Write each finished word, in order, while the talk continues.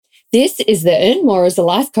This is the Earn More as a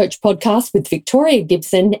Life Coach podcast with Victoria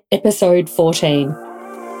Gibson, episode 14.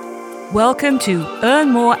 Welcome to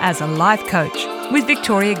Earn More as a Life Coach with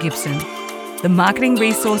Victoria Gibson, the marketing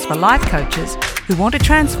resource for life coaches who want to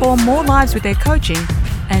transform more lives with their coaching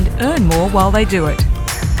and earn more while they do it.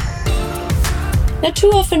 Now,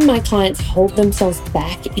 too often my clients hold themselves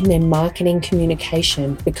back in their marketing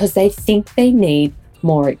communication because they think they need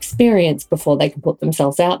more experience before they can put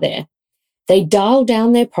themselves out there. They dial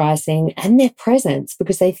down their pricing and their presence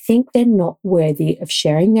because they think they're not worthy of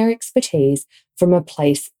sharing their expertise from a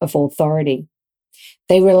place of authority.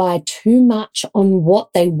 They rely too much on what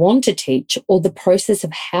they want to teach or the process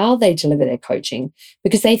of how they deliver their coaching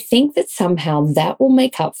because they think that somehow that will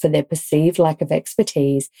make up for their perceived lack of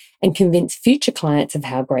expertise and convince future clients of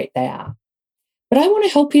how great they are. But I want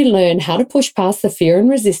to help you learn how to push past the fear and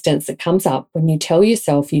resistance that comes up when you tell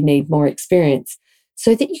yourself you need more experience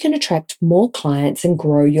so that you can attract more clients and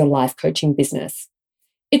grow your life coaching business.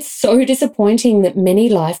 It's so disappointing that many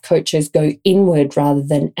life coaches go inward rather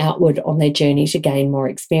than outward on their journey to gain more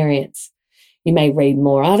experience. You may read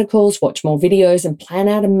more articles, watch more videos, and plan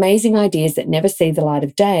out amazing ideas that never see the light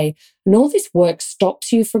of day, and all this work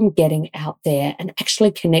stops you from getting out there and actually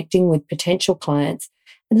connecting with potential clients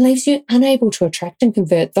and leaves you unable to attract and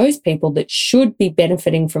convert those people that should be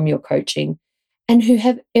benefiting from your coaching and who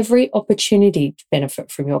have every opportunity to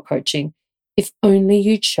benefit from your coaching if only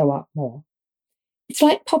you'd show up more. It's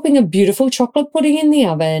like popping a beautiful chocolate pudding in the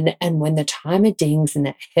oven, and when the timer dings and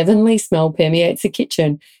that heavenly smell permeates the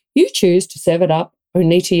kitchen, you choose to serve it up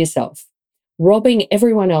only to yourself, robbing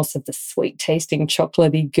everyone else of the sweet-tasting,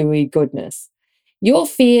 chocolatey, gooey goodness. Your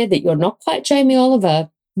fear that you're not quite Jamie Oliver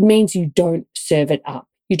means you don't serve it up,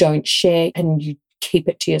 you don't share, and you keep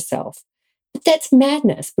it to yourself. But that's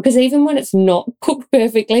madness, because even when it's not cooked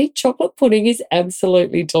perfectly, chocolate pudding is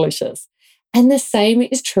absolutely delicious. And the same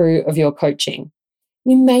is true of your coaching.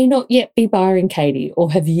 You may not yet be Byron Katie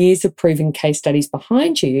or have years of proven case studies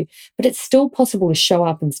behind you, but it's still possible to show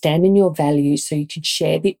up and stand in your values so you can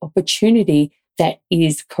share the opportunity that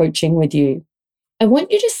is coaching with you. I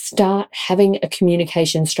want you to start having a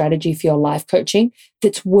communication strategy for your life coaching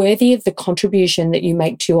that's worthy of the contribution that you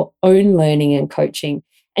make to your own learning and coaching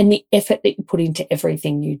and the effort that you put into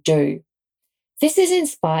everything you do. This is in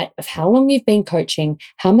spite of how long you've been coaching,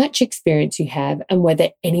 how much experience you have, and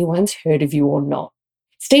whether anyone's heard of you or not.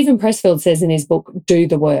 Steven Pressfield says in his book, Do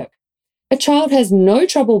the Work, a child has no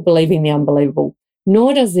trouble believing the unbelievable,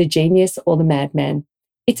 nor does the genius or the madman.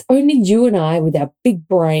 It's only you and I with our big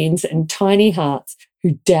brains and tiny hearts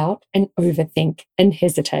who doubt and overthink and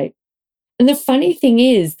hesitate. And the funny thing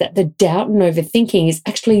is that the doubt and overthinking is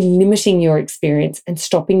actually limiting your experience and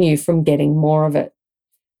stopping you from getting more of it,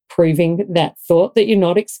 proving that thought that you're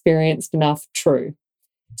not experienced enough true.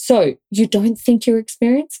 So you don't think you're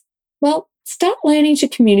experienced? Well, start learning to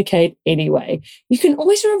communicate anyway. You can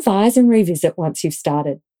always revise and revisit once you've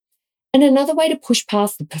started. And another way to push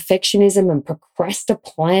past the perfectionism and procrastination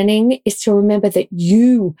planning is to remember that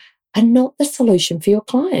you are not the solution for your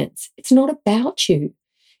clients. It's not about you.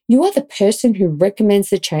 You are the person who recommends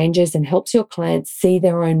the changes and helps your clients see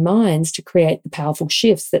their own minds to create the powerful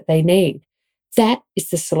shifts that they need. That is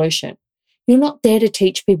the solution. You're not there to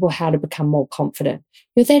teach people how to become more confident.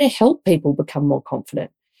 You're there to help people become more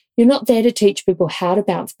confident. You're not there to teach people how to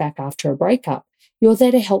bounce back after a breakup. You're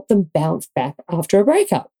there to help them bounce back after a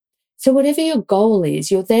breakup. So whatever your goal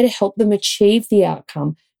is, you're there to help them achieve the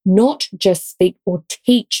outcome, not just speak or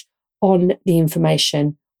teach on the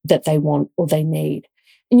information that they want or they need.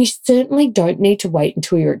 And you certainly don't need to wait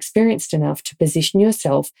until you're experienced enough to position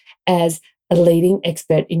yourself as a leading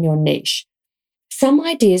expert in your niche. Some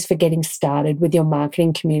ideas for getting started with your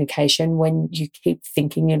marketing communication when you keep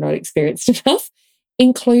thinking you're not experienced enough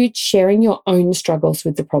include sharing your own struggles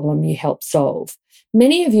with the problem you help solve.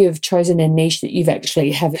 Many of you have chosen a niche that you've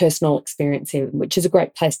actually have personal experience in, which is a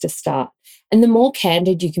great place to start. And the more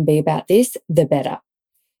candid you can be about this, the better.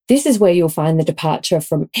 This is where you'll find the departure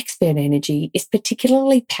from expert energy is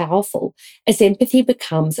particularly powerful as empathy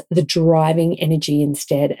becomes the driving energy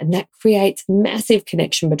instead, and that creates massive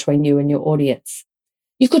connection between you and your audience.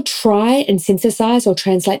 You could try and synthesize or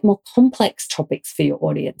translate more complex topics for your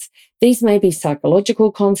audience. These may be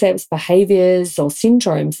psychological concepts, behaviors, or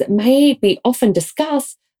syndromes that may be often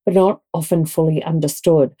discussed, but not often fully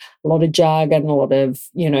understood. A lot of jargon, a lot of,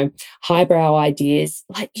 highbrow ideas.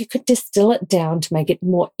 Like you could distill it down to make it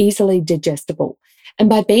more easily digestible. And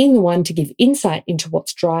by being the one to give insight into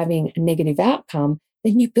what's driving a negative outcome,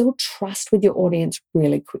 then you build trust with your audience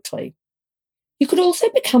really quickly. You could also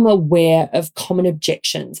become aware of common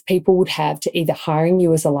objections people would have to either hiring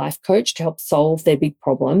you as a life coach to help solve their big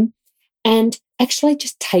problem and actually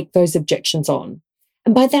just take those objections on.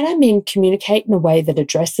 And by that, I mean communicate in a way that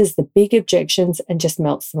addresses the big objections and just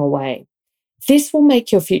melts them away. This will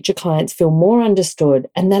make your future clients feel more understood,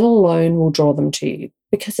 and that alone will draw them to you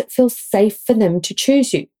because it feels safe for them to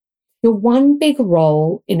choose you. Your one big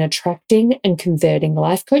role in attracting and converting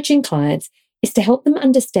life coaching clients is to help them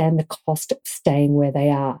understand the cost of staying where they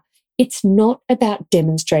are. It's not about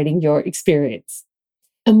demonstrating your experience.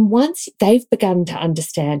 And once they've begun to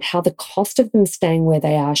understand how the cost of them staying where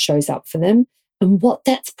they are shows up for them and what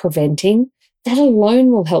that's preventing, that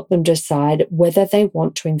alone will help them decide whether they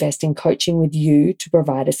want to invest in coaching with you to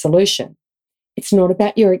provide a solution. It's not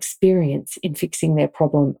about your experience in fixing their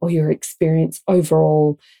problem or your experience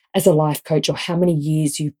overall as a life coach or how many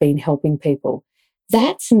years you've been helping people.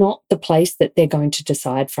 That's not the place that they're going to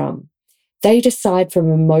decide from. They decide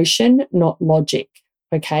from emotion, not logic.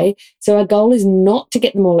 Okay, so our goal is not to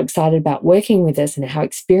get them all excited about working with us and how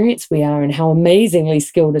experienced we are and how amazingly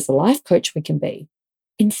skilled as a life coach we can be.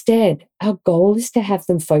 Instead, our goal is to have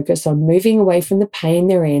them focus on moving away from the pain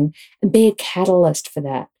they're in and be a catalyst for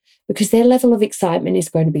that, because their level of excitement is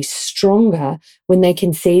going to be stronger when they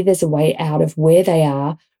can see there's a way out of where they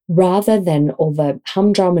are rather than all the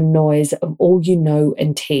humdrum and noise of all you know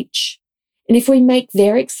and teach. And if we make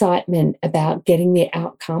their excitement about getting the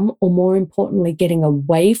outcome, or more importantly, getting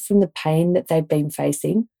away from the pain that they've been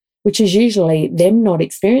facing, which is usually them not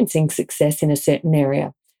experiencing success in a certain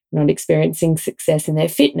area, not experiencing success in their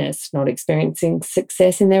fitness, not experiencing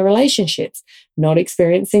success in their relationships, not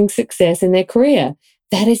experiencing success in their career,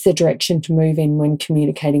 that is the direction to move in when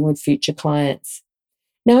communicating with future clients.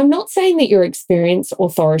 Now, I'm not saying that your experience,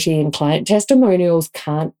 authority, and client testimonials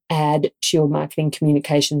can't add to your marketing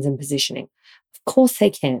communications and positioning. Of course they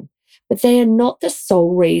can, but they are not the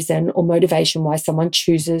sole reason or motivation why someone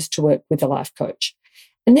chooses to work with a life coach.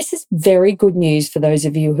 And this is very good news for those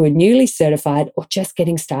of you who are newly certified or just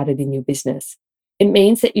getting started in your business. It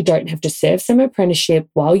means that you don't have to serve some apprenticeship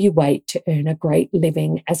while you wait to earn a great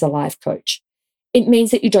living as a life coach. It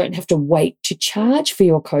means that you don't have to wait to charge for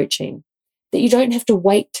your coaching, that you don't have to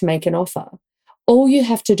wait to make an offer. All you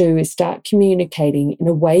have to do is start communicating in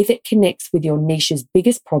a way that connects with your niche's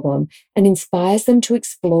biggest problem and inspires them to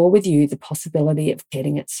explore with you the possibility of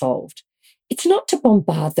getting it solved. It's not to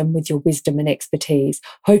bombard them with your wisdom and expertise,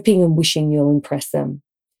 hoping and wishing you'll impress them.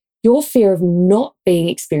 Your fear of not being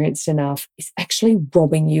experienced enough is actually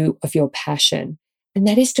robbing you of your passion, and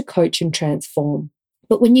that is to coach and transform.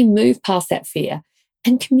 But when you move past that fear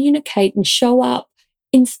and communicate and show up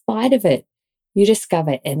in spite of it, you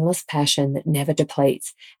discover endless passion that never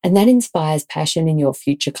depletes, and that inspires passion in your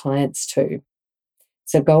future clients too.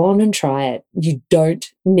 So go on and try it. You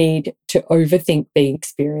don't need to overthink being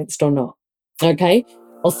experienced or not. Okay?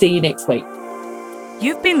 I'll see you next week.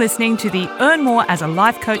 You've been listening to the Earn More as a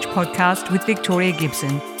Life Coach podcast with Victoria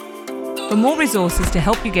Gibson. For more resources to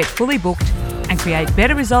help you get fully booked and create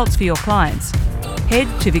better results for your clients, head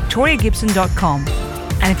to victoriagibson.com.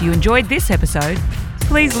 And if you enjoyed this episode,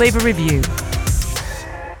 please leave a review.